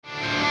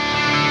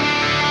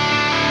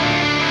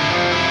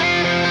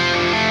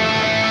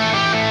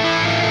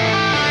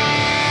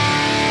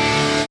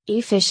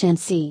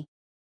Efficiency.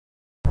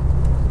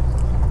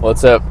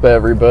 What's up,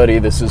 everybody?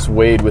 This is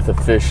Wade with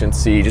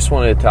Efficiency. Just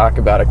wanted to talk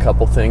about a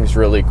couple things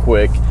really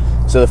quick.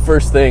 So the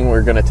first thing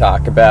we're going to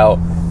talk about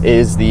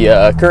is the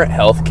current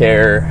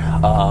healthcare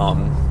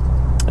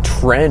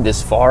trend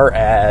as far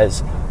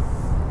as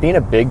being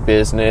a big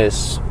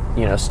business,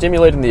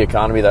 stimulating the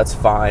economy. That's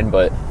fine,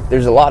 but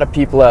there's a lot of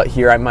people out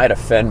here, I might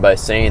offend by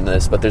saying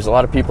this, but there's a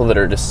lot of people that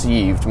are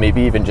deceived,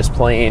 maybe even just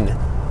plain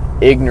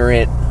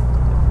ignorant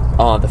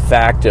on the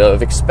fact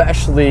of,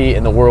 especially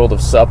in the world of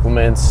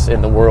supplements,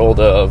 in the world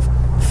of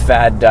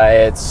fad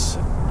diets,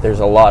 there's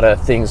a lot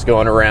of things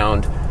going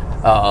around.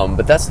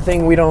 But that's the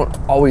thing we don't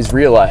always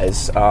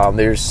realize.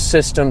 There's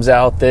systems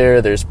out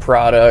there, there's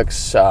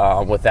products,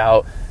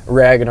 without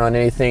ragging on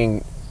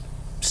anything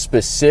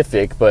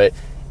specific, but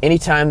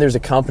anytime there's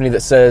a company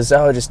that says,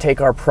 oh, just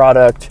take our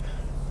product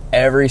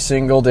every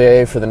single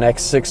day for the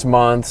next 6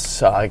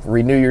 months,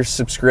 renew your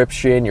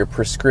subscription, your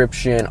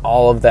prescription,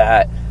 all of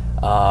that,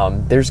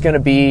 there's going to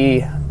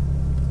be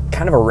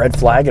kind of a red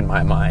flag in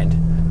my mind.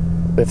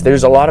 If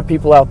there's a lot of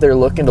people out there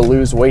looking to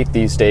lose weight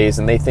these days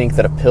and they think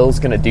that a pill's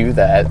going to do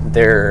that,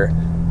 they're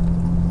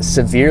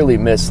severely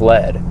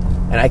misled.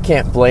 And I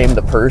can't blame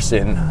the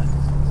person,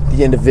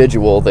 the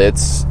individual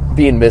that's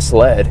being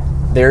misled.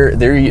 They're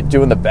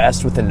doing the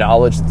best with the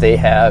knowledge that they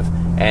have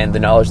and the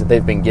knowledge that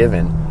they've been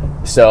given.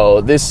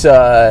 So this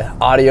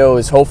audio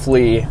is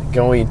hopefully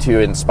going to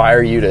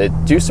inspire you to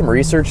do some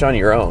research on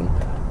your own.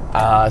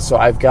 So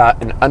I've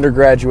got an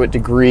undergraduate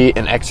degree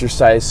in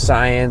exercise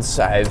science.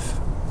 I've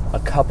a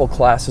couple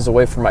classes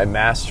away from my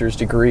master's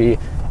degree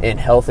in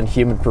health and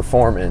human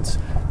performance.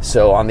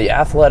 So on the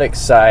athletic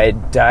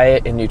side,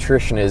 diet and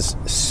nutrition is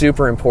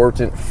super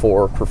important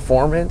for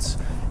performance.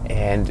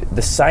 And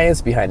the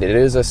science behind it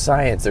is a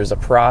science. There's a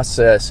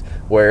process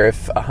where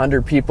if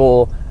 100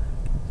 people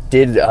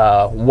did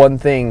one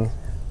thing,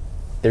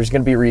 there's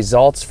going to be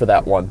results for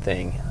that one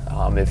thing.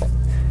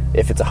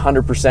 If it's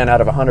 100%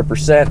 out of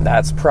 100%,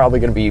 that's probably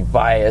going to be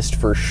biased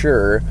for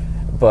sure.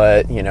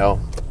 But,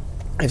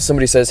 if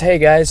somebody says, hey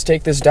guys,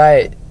 take this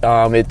diet,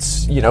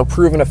 it's,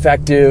 proven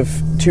effective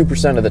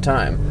 2% of the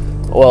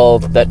time. Well,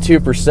 that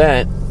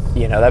 2%,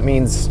 that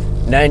means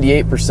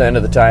 98%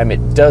 of the time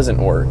it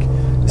doesn't work.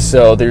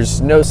 So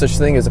there's no such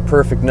thing as a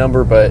perfect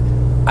number, but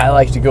I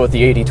like to go with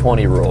the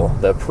 80-20 rule,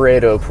 the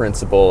Pareto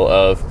principle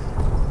of,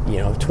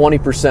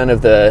 20%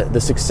 of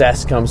the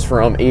success comes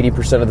from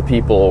 80% of the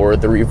people, or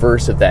the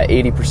reverse of that,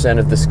 80%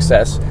 of the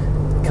success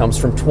comes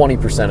from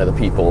 20% of the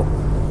people,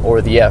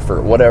 or the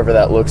effort, whatever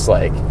that looks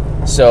like.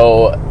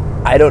 So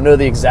I don't know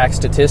the exact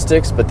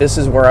statistics, but this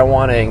is where I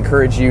want to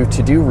encourage you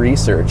to do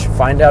research,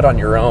 find out on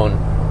your own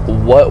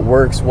what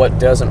works, what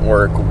doesn't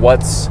work,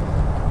 what's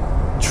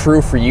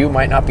true for you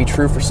might not be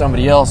true for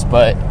somebody else,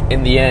 but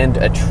in the end,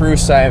 a true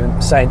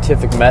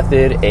scientific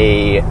method,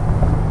 a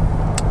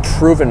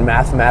proven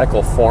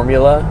mathematical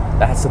formula,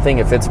 that's the thing.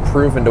 If it's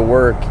proven to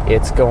work,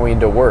 it's going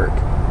to work.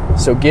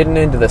 So getting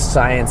into the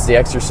science, the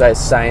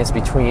exercise science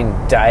between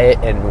diet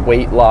and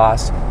weight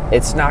loss,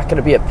 it's not going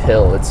to be a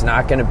pill. It's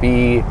not going to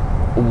be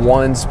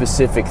one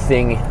specific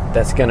thing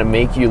that's going to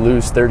make you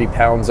lose 30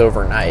 pounds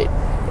overnight.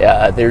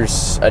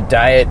 There's a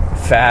diet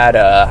fad.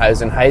 I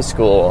was in high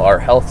school. Our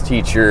health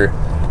teacher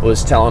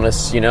was telling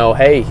us,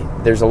 hey,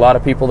 there's a lot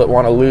of people that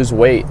want to lose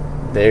weight.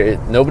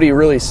 Nobody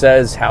really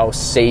says how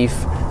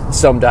safe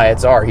some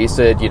diets are. He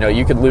said,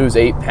 you could lose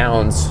 8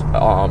 pounds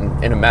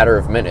in a matter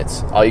of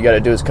minutes. All you got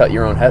to do is cut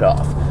your own head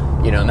off.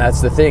 And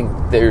that's the thing.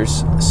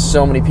 There's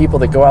so many people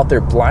that go out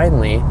there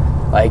blindly.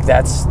 Like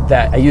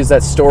I use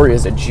that story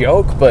as a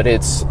joke, but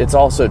it's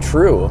also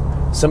true.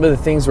 Some of the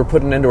things we're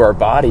putting into our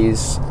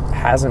bodies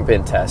hasn't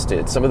been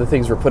tested. Some of the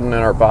things we're putting in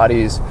our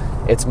bodies,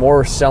 it's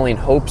more selling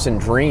hopes and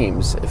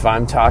dreams. If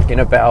I'm talking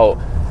about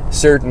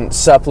certain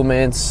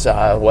supplements,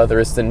 whether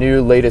it's the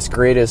new, latest,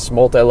 greatest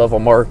multi-level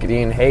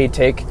marketing, hey,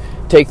 take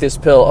this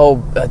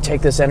pill,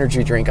 take this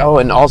energy drink,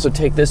 and also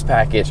take this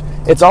package.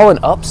 It's all an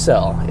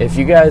upsell. If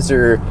you guys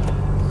are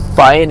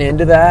buying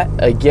into that,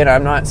 again,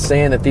 I'm not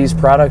saying that these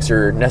products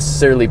are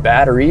necessarily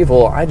bad or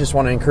evil. I just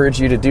want to encourage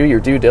you to do your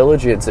due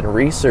diligence and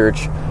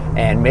research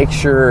and make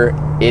sure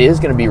it is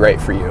going to be right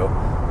for you.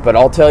 But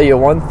I'll tell you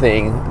one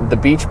thing, the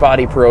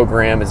Beachbody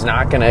program is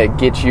not going to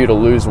get you to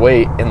lose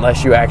weight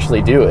unless you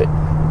actually do it.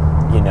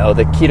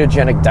 The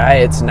ketogenic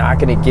diet's not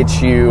going to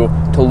get you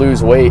to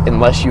lose weight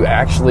unless you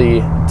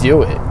actually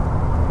do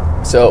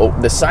it. So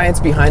the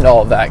science behind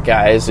all of that,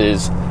 guys,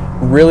 is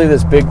really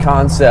this big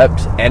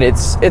concept, and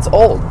it's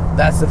old.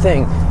 That's the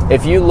thing.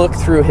 If you look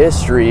through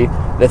history,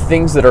 the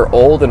things that are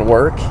old and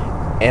work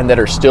and that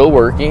are still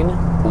working,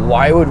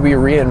 why would we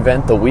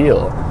reinvent the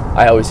wheel?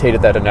 I always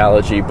hated that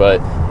analogy, but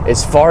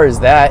as far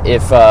as that,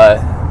 if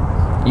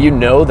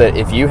that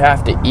if you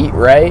have to eat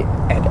right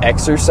and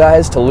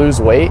exercise to lose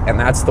weight, and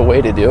that's the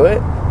way to do it,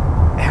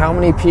 how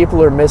many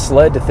people are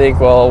misled to think,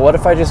 well, what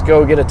if I just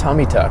go get a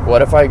tummy tuck?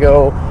 What if I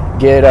go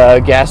get a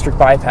gastric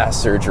bypass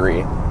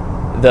surgery?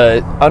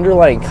 The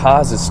underlying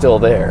cause is still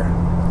there.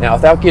 Now,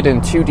 without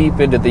getting too deep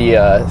into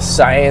the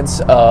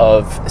science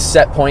of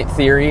set point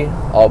theory,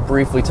 I'll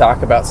briefly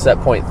talk about set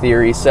point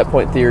theory. Set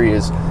point theory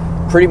is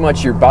pretty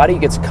much your body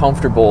gets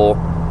comfortable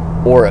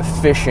or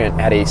efficient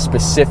at a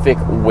specific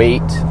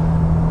weight.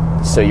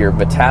 So your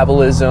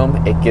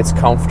metabolism, it gets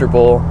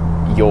comfortable.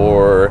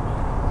 Your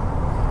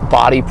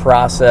body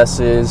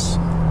processes,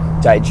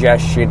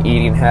 digestion,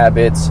 eating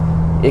habits,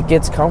 it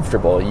gets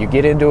comfortable. You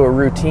get into a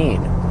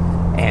routine.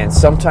 And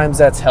sometimes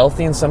that's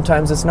healthy and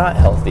sometimes it's not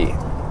healthy.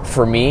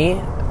 For me,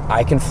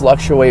 I can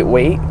fluctuate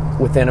weight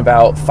within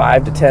about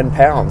 5 to 10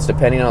 pounds,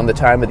 depending on the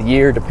time of the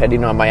year,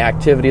 depending on my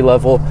activity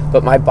level.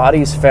 But my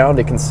body's found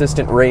a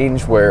consistent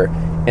range where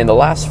in the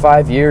last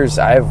 5 years,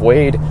 I have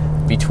weighed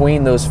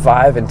between those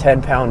 5 and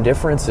 10 pound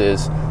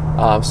differences.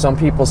 Some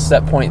people's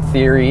set point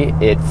theory,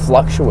 it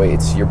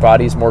fluctuates. Your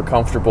body's more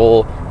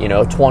comfortable,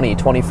 20,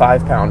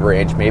 25 pound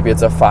range. Maybe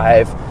it's a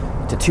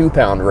 5 to 2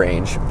 pound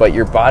range, but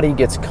your body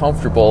gets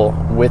comfortable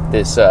with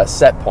this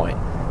set point.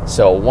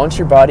 So once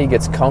your body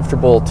gets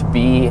comfortable to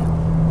be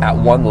at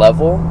one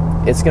level,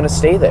 it's going to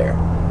stay there.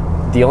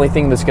 The only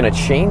thing that's going to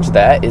change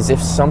that is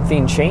if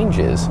something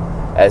changes.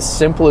 As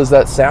simple as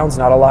that sounds,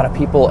 not a lot of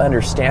people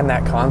understand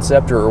that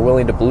concept or are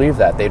willing to believe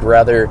that. They'd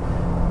rather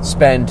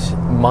spend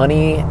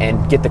money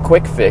and get the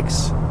quick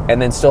fix and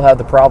then still have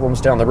the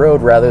problems down the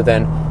road rather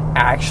than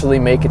actually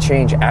make a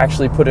change,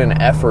 actually put in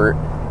effort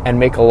and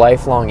make a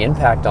lifelong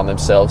impact on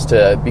themselves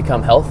to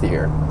become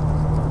healthier.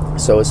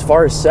 So as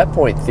far as set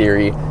point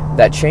theory,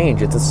 that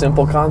change, it's a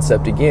simple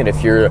concept. Again,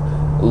 if you're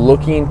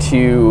looking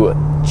to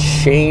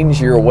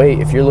change your weight,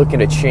 if you're looking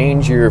to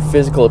change your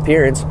physical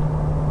appearance,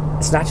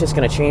 it's not just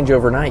going to change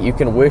overnight. You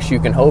can wish, you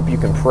can hope, you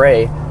can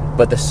pray,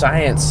 but the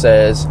science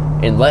says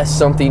unless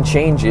something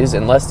changes,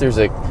 unless there's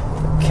a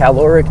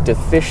caloric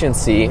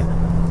deficiency,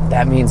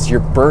 that means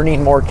you're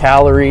burning more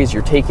calories,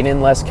 you're taking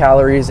in less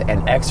calories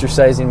and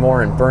exercising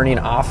more and burning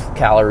off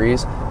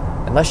calories.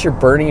 Unless you're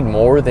burning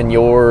more than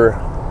you're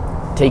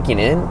taking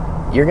in,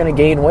 you're going to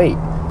gain weight.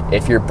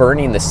 If you're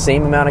burning the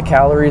same amount of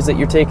calories that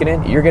you're taking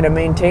in, you're going to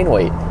maintain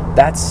weight.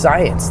 That's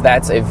science.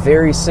 That's a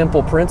very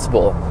simple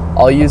principle.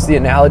 I'll use the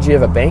analogy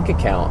of a bank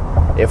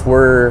account. If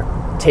we're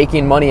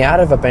taking money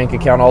out of a bank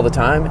account all the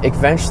time,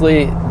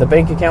 eventually the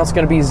bank account's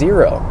going to be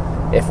zero.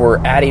 If we're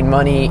adding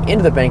money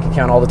into the bank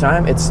account all the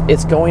time,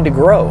 it's going to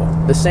grow.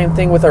 The same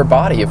thing with our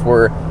body. If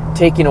we're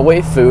taking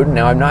away food,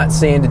 now I'm not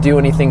saying to do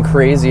anything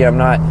crazy. I'm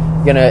not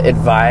going to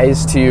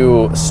advise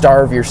to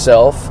starve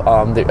yourself.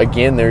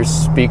 Again,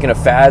 speaking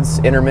of fads,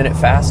 intermittent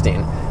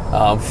fasting.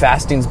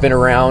 Fasting's been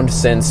around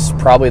since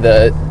probably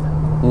the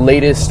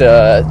latest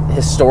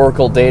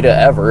historical data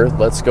ever.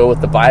 Let's go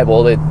with the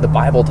Bible. The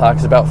Bible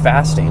talks about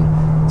fasting.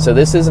 So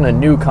this isn't a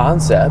new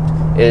concept.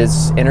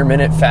 Is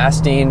intermittent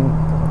fasting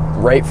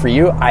right for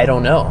you? I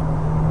don't know.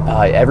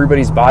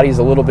 Everybody's body's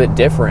a little bit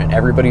different.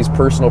 Everybody's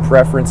personal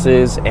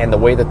preferences and the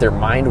way that their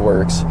mind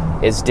works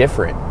is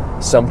different.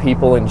 Some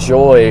people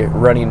enjoy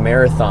running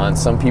marathons.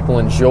 Some people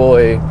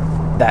enjoy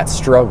that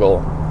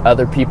struggle.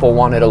 Other people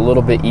want it a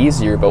little bit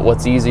easier, but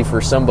what's easy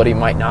for somebody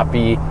might not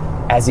be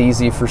as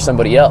easy for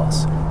somebody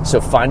else.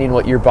 So finding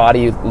what your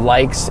body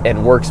likes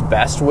and works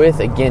best with,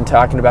 again,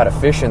 talking about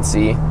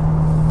efficiency,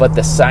 but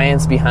the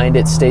science behind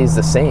it stays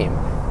the same.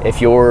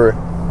 If you're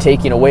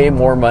taking away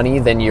more money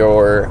than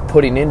you're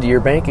putting into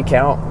your bank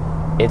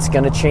account, it's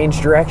going to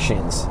change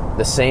directions.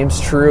 The same's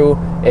true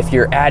if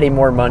you're adding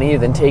more money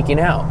than taking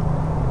out.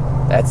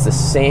 That's the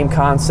same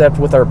concept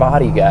with our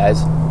body, guys.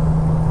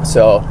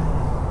 So,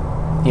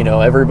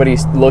 everybody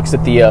looks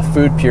at the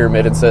food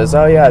pyramid and says,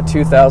 oh yeah,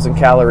 2,000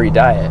 calorie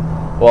diet.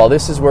 Well,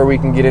 this is where we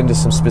can get into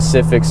some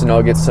specifics, and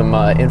I'll get some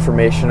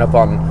information up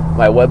on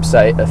my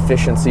website,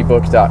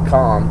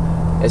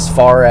 efficiencybook.com, as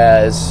far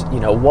as,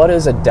 what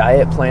does a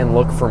diet plan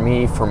look for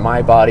me, for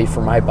my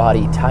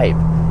body type.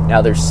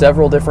 Now, there's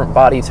several different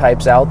body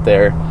types out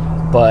there,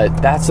 but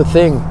that's the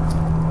thing.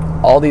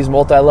 All these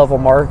multi-level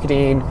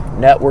marketing,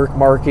 network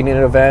marketing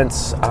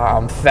events,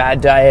 fad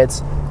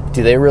diets,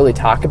 do they really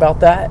talk about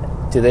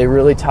that? Do they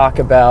really talk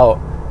about,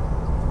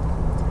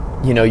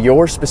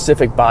 your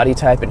specific body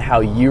type and how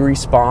you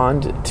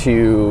respond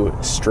to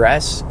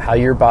stress, how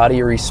your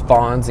body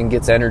responds and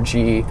gets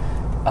energy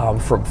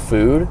from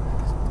food?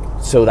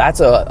 So that's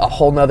a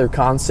whole nother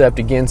concept,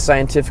 again,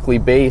 scientifically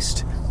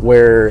based,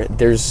 where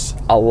there's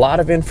a lot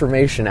of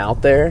information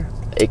out there.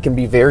 It can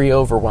be very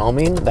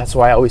overwhelming. That's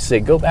why I always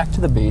say go back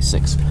to the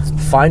basics.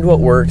 Find what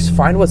works,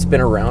 find what's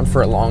been around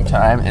for a long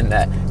time and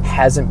that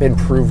hasn't been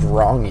proved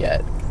wrong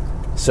yet.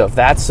 So if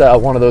that's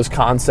one of those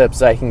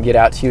concepts I can get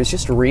out to you, is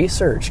just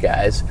research,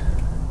 guys.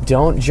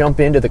 Don't jump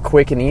into the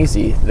quick and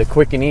easy. The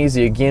quick and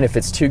easy, again, if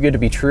it's too good to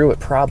be true, it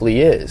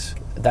probably is.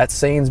 That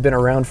saying's been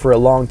around for a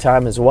long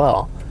time as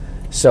well.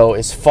 So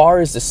as far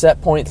as the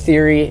set point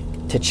theory,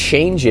 to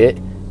change it,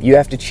 you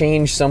have to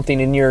change something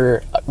in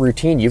your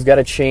routine. You've got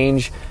to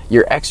change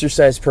your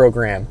exercise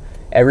program.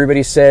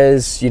 Everybody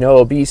says,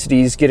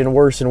 obesity is getting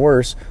worse and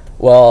worse.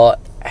 Well,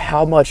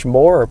 how much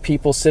more are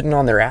people sitting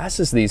on their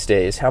asses these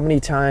days? How many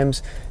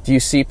times do you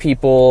see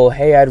people,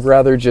 hey, I'd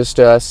rather just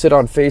sit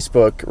on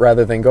Facebook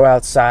rather than go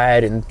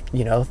outside and,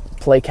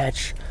 play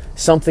catch?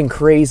 Something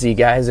crazy,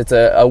 guys. It's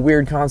a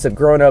weird concept.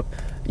 Growing up,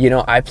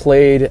 I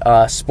played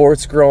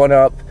sports growing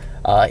up.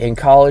 In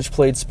college,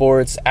 played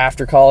sports.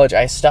 After college,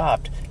 I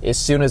stopped. As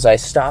soon as I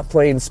stopped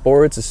playing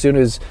sports, as soon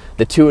as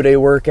the 2-a-day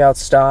workouts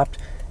stopped,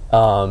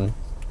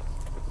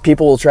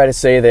 people will try to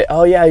say that,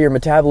 oh yeah, your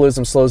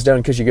metabolism slows down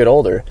because you get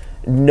older.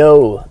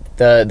 No,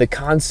 the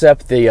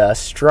concept, the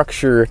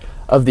structure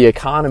of the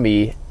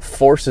economy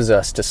forces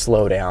us to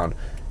slow down.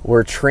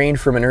 We're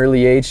trained from an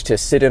early age to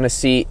sit in a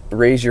seat,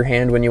 raise your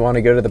hand when you want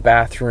to go to the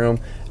bathroom,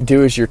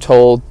 do as you're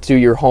told, do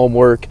your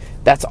homework.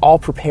 That's all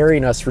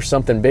preparing us for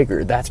something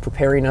bigger. That's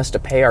preparing us to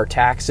pay our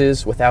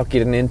taxes without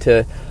getting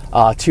into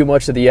too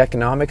much of the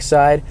economic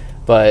side.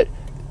 But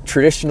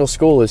traditional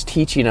school is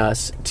teaching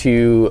us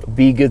to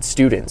be good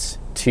students,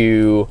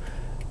 to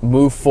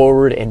move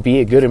forward and be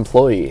a good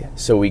employee.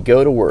 So we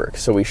go to work,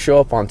 so we show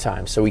up on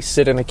time, so we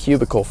sit in a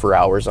cubicle for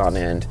hours on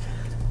end.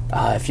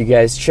 If you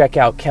guys check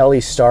out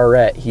Kelly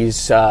Starrett,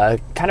 he's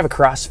kind of a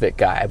CrossFit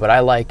guy, but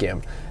I like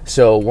him.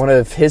 So one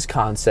of his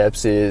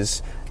concepts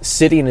is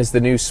sitting is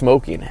the new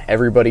smoking.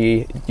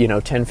 Everybody,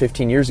 10,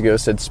 15 years ago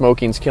said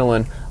smoking's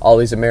killing all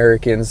these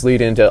Americans,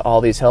 leading to all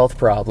these health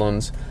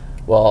problems.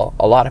 Well,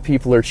 a lot of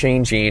people are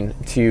changing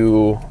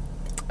to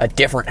a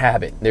different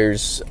habit.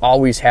 There's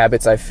always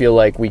habits. I feel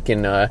like we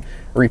can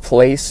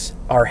replace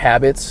our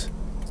habits,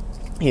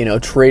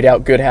 trade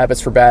out good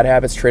habits for bad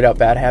habits, trade out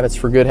bad habits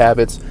for good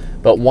habits.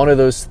 But one of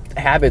those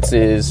habits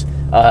is,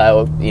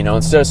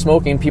 instead of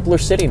smoking, people are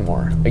sitting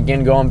more.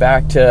 Again, going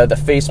back to the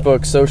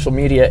Facebook social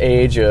media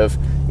age of,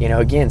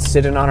 again,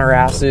 sitting on our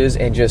asses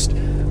and just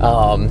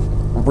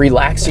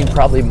relaxing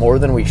probably more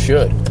than we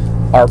should.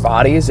 Our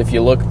bodies, if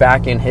you look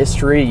back in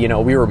history,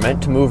 we were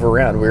meant to move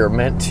around. We were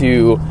meant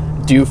to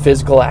do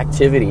physical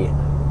activity.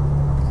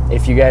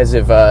 If you guys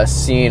have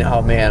seen,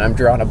 oh man, I'm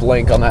drawing a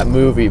blank on that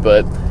movie,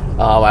 but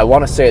I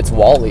want to say it's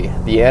WALL-E,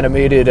 the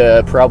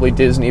animated, probably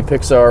Disney,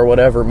 Pixar,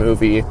 whatever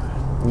movie.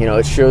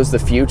 It shows the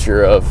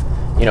future of,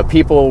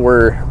 people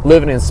were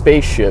living in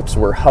spaceships,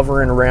 were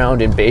hovering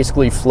around in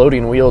basically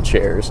floating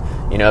wheelchairs.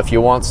 If you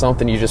want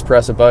something, you just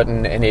press a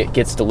button and it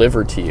gets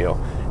delivered to you.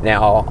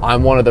 Now,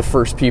 I'm one of the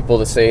first people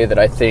to say that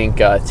I think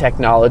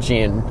technology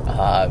and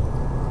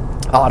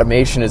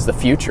automation is the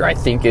future. I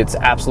think it's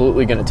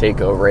absolutely going to take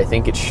over. I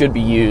think it should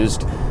be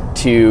used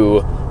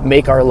to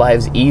make our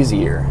lives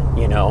easier.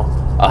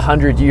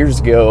 100 years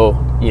ago,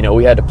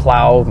 we had to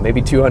plow,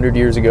 maybe 200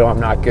 years ago, I'm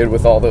not good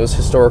with all those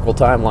historical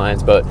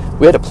timelines, but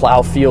we had to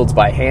plow fields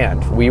by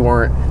hand. We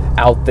weren't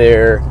out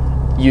there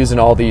using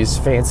all these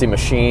fancy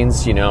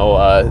machines,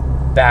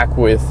 back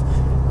with,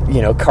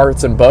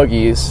 carts and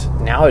buggies.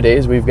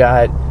 Nowadays, we've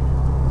got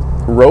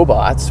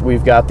robots.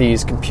 We've got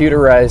these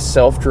computerized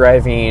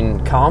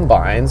self-driving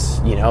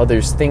combines.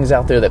 There's things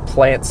out there that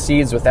plant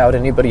seeds without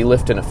anybody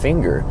lifting a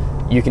finger.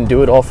 You can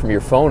do it all from your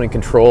phone and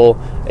control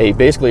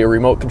basically a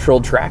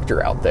remote-controlled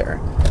tractor out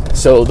there.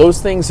 So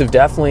those things have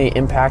definitely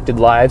impacted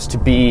lives to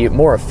be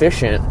more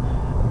efficient.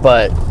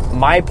 But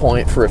my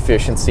point for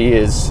efficiency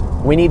is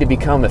we need to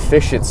become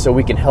efficient so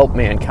we can help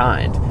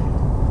mankind.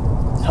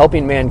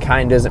 Helping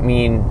mankind doesn't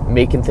mean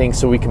making things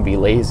so we can be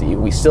lazy.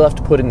 We still have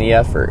to put in the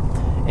effort.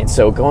 And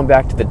so going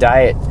back to the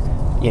diet,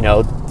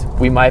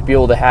 we might be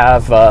able to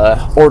have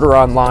order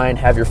online,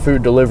 have your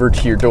food delivered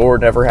to your door,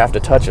 never have to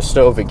touch a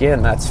stove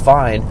again. That's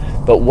fine.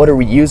 But what are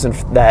we using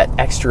that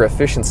extra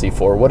efficiency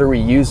for? What are we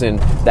using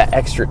that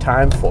extra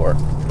time for?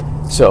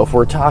 So if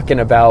we're talking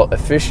about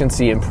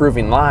efficiency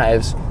improving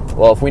lives,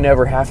 well, if we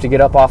never have to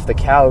get up off the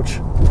couch,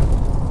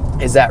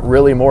 is that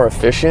really more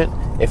efficient?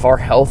 If our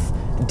health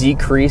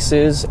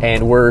decreases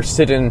and we're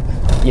sitting,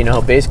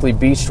 basically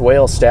beached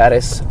whale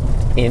status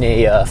in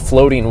a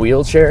floating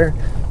wheelchair,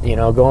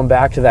 going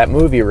back to that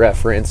movie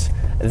reference,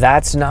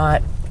 that's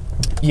not,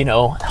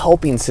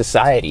 helping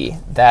society.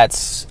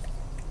 That's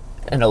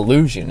an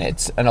illusion.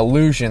 It's an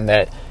illusion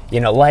that,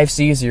 life's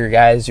easier,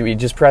 guys. We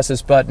just press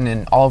this button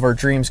and all of our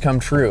dreams come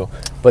true.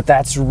 But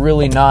that's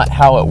really not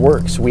how it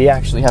works. We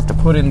actually have to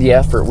put in the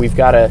effort. We've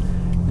got to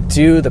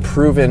do the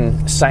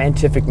proven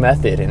scientific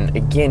method. And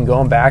again,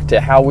 going back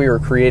to how we were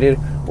created,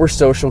 we're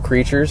social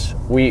creatures.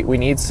 We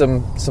need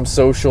some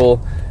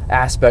social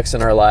aspects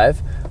in our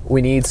life.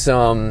 We need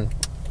some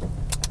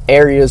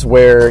areas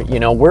where,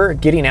 we're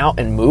getting out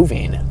and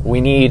moving. We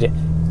need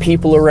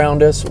people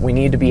around us. We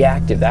need to be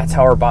active. That's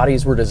how our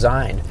bodies were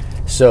designed.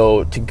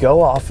 So to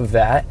go off of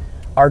that,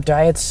 our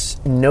diet's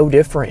no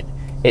different.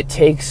 It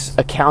takes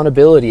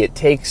accountability. It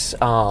takes,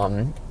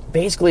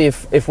 basically,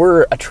 if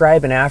we're a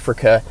tribe in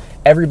Africa,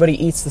 everybody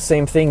eats the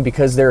same thing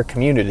because they're a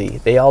community.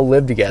 They all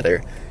live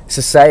together.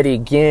 Society,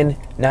 again,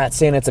 not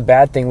saying it's a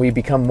bad thing. We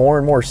become more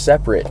and more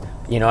separate.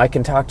 I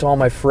can talk to all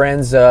my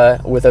friends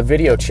with a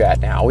video chat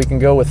now. We can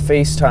go with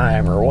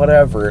FaceTime or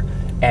whatever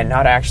and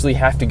not actually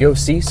have to go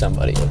see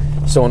somebody.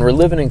 So when we're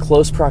living in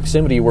close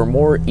proximity, we're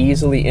more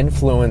easily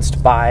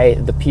influenced by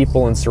the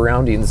people and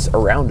surroundings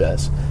around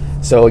us.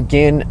 So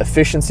again,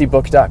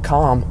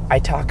 efficiencybook.com, I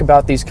talk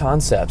about these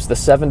concepts, the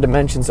 7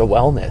 dimensions of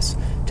wellness.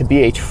 To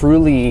be a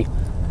truly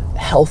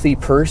healthy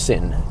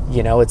person,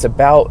 it's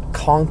about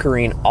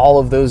conquering all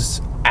of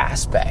those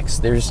aspects.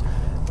 There's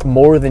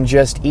more than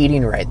just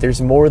eating right.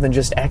 There's more than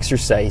just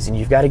exercising.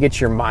 You've got to get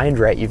your mind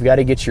right. You've got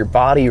to get your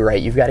body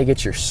right. You've got to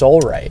get your soul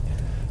right.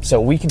 So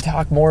we can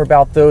talk more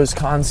about those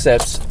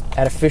concepts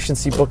at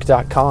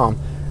efficiencybook.com.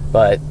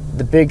 But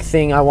the big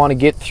thing I want to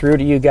get through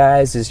to you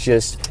guys is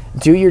just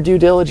do your due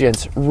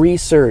diligence,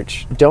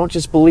 research. Don't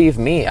just believe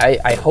me.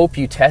 I hope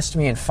you test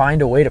me and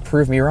find a way to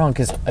prove me wrong,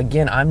 because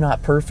again, I'm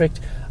not perfect.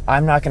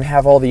 I'm not going to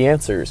have all the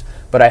answers,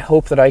 but I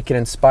hope that I can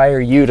inspire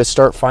you to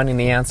start finding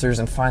the answers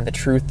and find the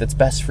truth that's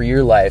best for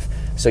your life,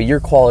 so your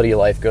quality of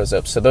life goes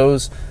up, so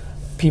those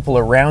people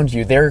around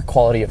you, their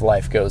quality of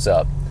life goes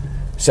up.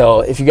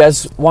 So if you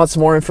guys want some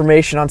more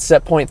information on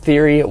set point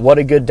theory, what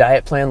a good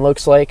diet plan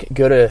looks like,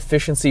 go to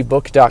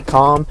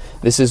efficiencybook.com.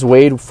 This is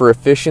Wade for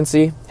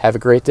Efficiency. Have a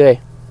great day.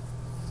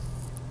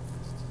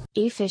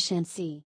 Efficiency.